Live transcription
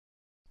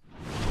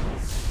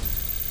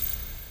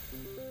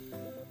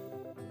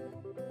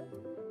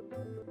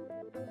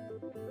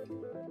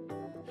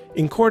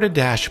Incorta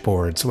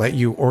Dashboards let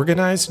you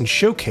organize and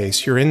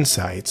showcase your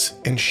insights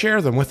and share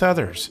them with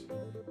others.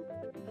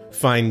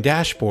 Find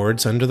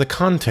Dashboards under the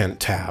Content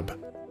tab.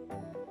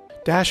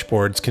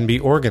 Dashboards can be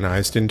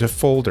organized into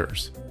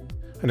folders.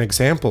 An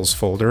Examples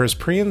folder is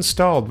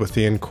pre-installed with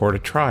the Incorta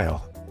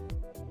trial.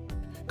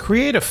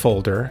 Create a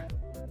folder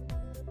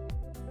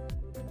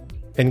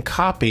and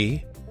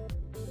copy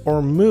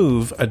or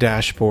move a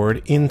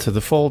dashboard into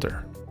the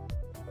folder.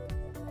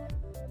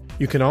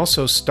 You can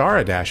also star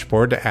a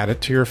dashboard to add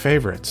it to your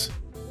favorites.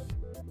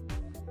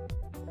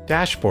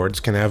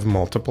 Dashboards can have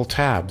multiple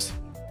tabs.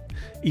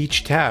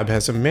 Each tab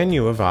has a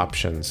menu of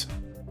options.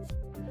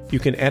 You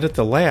can edit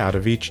the layout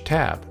of each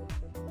tab.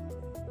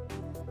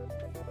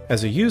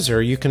 As a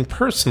user, you can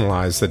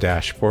personalize the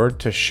dashboard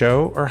to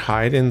show or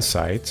hide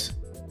insights,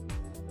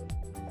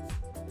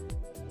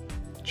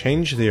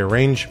 change the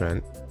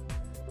arrangement,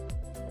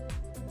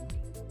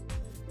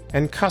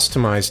 and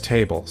customize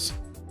tables.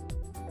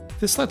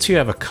 This lets you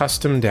have a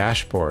custom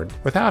dashboard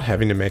without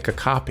having to make a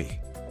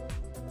copy.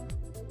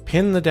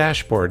 Pin the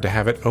dashboard to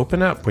have it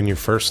open up when you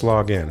first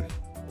log in.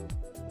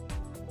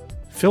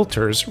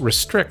 Filters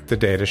restrict the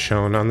data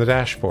shown on the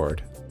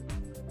dashboard.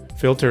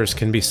 Filters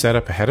can be set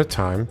up ahead of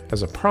time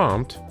as a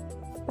prompt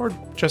or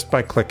just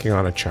by clicking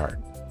on a chart.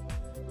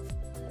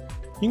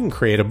 You can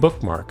create a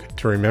bookmark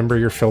to remember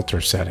your filter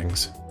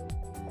settings.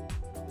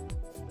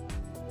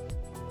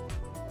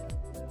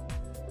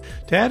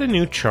 To add a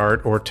new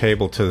chart or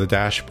table to the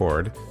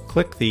dashboard,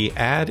 click the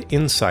Add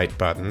Insight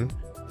button,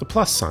 the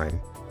plus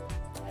sign.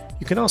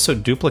 You can also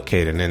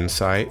duplicate an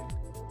insight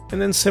and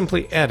then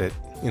simply edit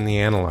in the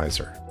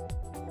analyzer.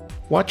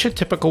 Watch a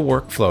typical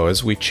workflow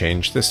as we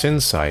change this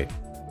insight.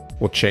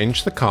 We'll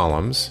change the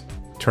columns,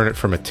 turn it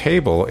from a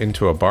table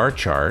into a bar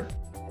chart,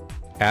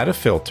 add a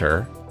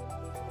filter,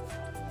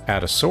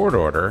 add a sort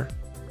order,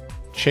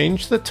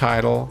 change the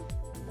title,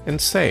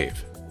 and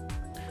save.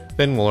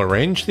 Then we'll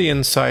arrange the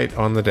insight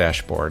on the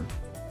dashboard.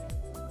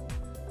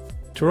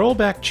 To roll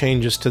back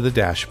changes to the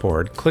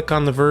dashboard, click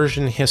on the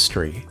version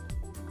history.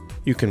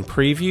 You can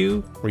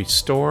preview,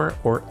 restore,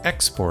 or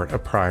export a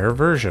prior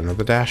version of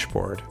the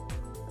dashboard.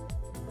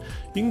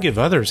 You can give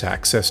others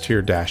access to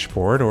your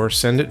dashboard or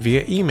send it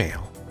via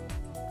email.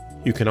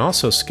 You can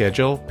also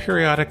schedule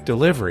periodic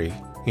delivery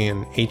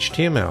in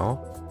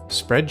HTML,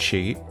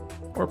 spreadsheet,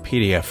 or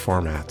PDF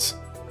formats.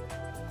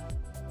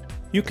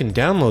 You can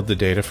download the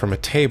data from a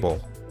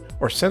table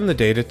or send the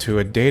data to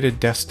a data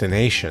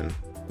destination,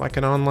 like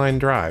an online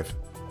drive.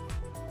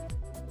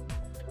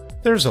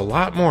 There's a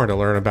lot more to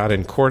learn about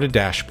Incorta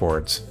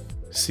Dashboards.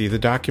 See the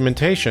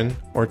documentation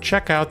or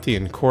check out the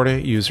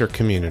Incorta user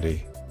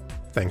community.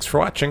 Thanks for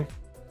watching.